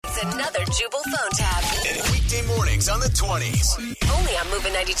another Jubal phone tab. And weekday mornings on the 20s. Only on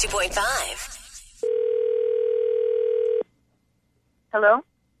Moving 92.5. Hello?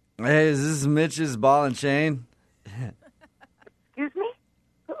 Hey, is this Mitch's Ball and Chain? Excuse me?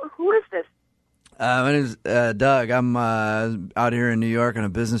 Who is this? My name's Doug. I'm out here in New York on a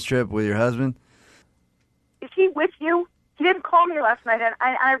business trip with your husband. Is he with you? He didn't call me last night, and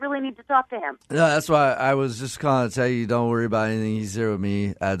I really need to talk to him. No, that's why I was just calling to tell you don't worry about anything. He's here with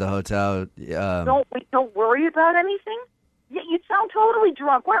me at the hotel. Don't worry about anything? You sound totally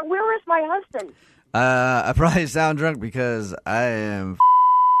drunk. Where is my husband? I probably sound drunk because I am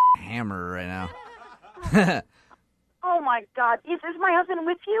hammered right now. Oh, my God. Is my husband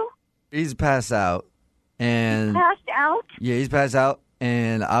with you? He's passed out. And Passed out? Yeah, he's passed out.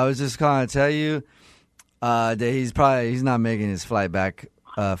 And I was just calling to tell you that he's not making his flight back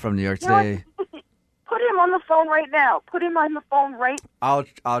from New York today. Put him on the phone right now. Put him on the phone right. I'll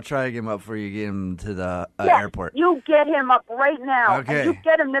try to get him up for you. Get him to the airport. You get him up right now. Okay. And you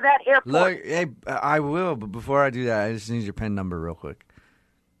get him to that airport. Look, hey, I will, but before I do that, I just need your PIN number real quick.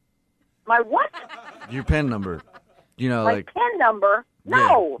 My what? Your PIN number. You know, my PIN number?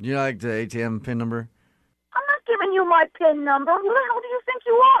 No. Yeah. You know, like the ATM PIN number? I'm not giving you my PIN number. Who the hell do you think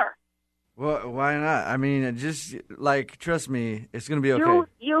you are? Well, why not? I mean, just, trust me, it's going to be okay.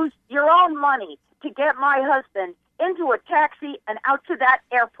 You use your own money to get my husband into a taxi and out to that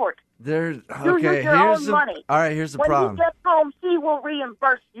airport. You use your own money. All right, here's the problem. When he gets home, he will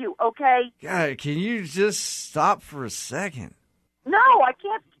reimburse you, okay? God, can you just stop for a second? No, I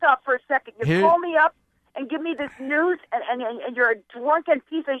can't stop for a second. You call me up and give me this news, and you're a drunken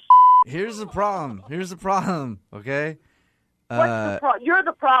piece of shit. Here's the problem, okay? What's the problem? You're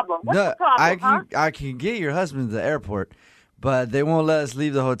the problem. What's the problem, I can get your husband to the airport, but they won't let us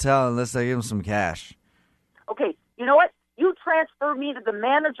leave the hotel unless I give him some cash. Okay, you know what? You transfer me to the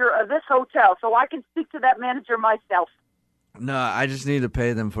manager of this hotel so I can speak to that manager myself. No, I just need to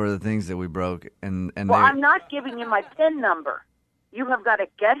pay them for the things that we broke. Well, I'm not giving you my PIN number. You have got to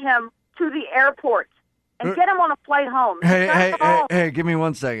get him to the airport and get him on a flight home. Hey, give me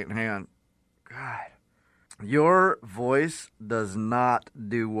 1 second. Hang on. God. Your voice does not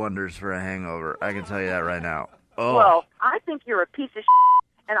do wonders for a hangover. I can tell you that right now. Oh. Well, I think you're a piece of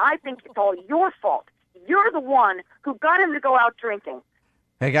and I think it's all your fault. You're the one who got him to go out drinking.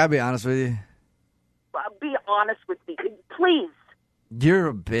 Hey, can I be honest with you? Be honest with me, please. You're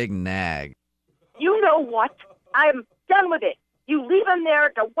a big nag. You know what? I'm done with it. You leave him there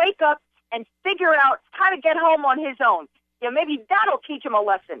to wake up and figure out how to get home on his own. Yeah, maybe that'll teach him a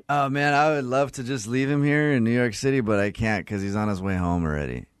lesson. Oh, man, I would love to just leave him here in New York City, but I can't because he's on his way home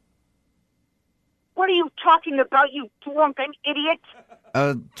already. What are you talking about, you drunken idiot?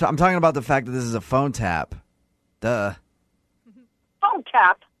 I'm talking about the fact that this is a phone tap. Duh. Phone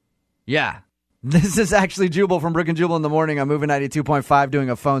tap? Yeah. This is actually Jubal from Brick and Jubal in the Morning. I'm moving 92.5 doing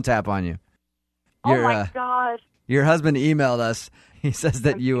a phone tap on you. Oh, my God. Your husband emailed us. He says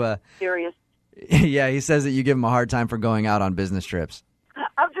that you... serious? Yeah, he says that you give him a hard time for going out on business trips.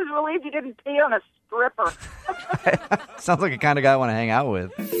 I'm just relieved you didn't pee on a stripper. Sounds like the kind of guy I want to hang out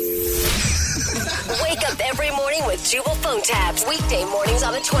with. Wake up every morning with Jubal phone tabs. Weekday mornings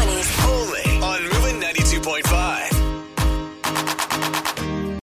on the 20s. Only on Moving 92.5.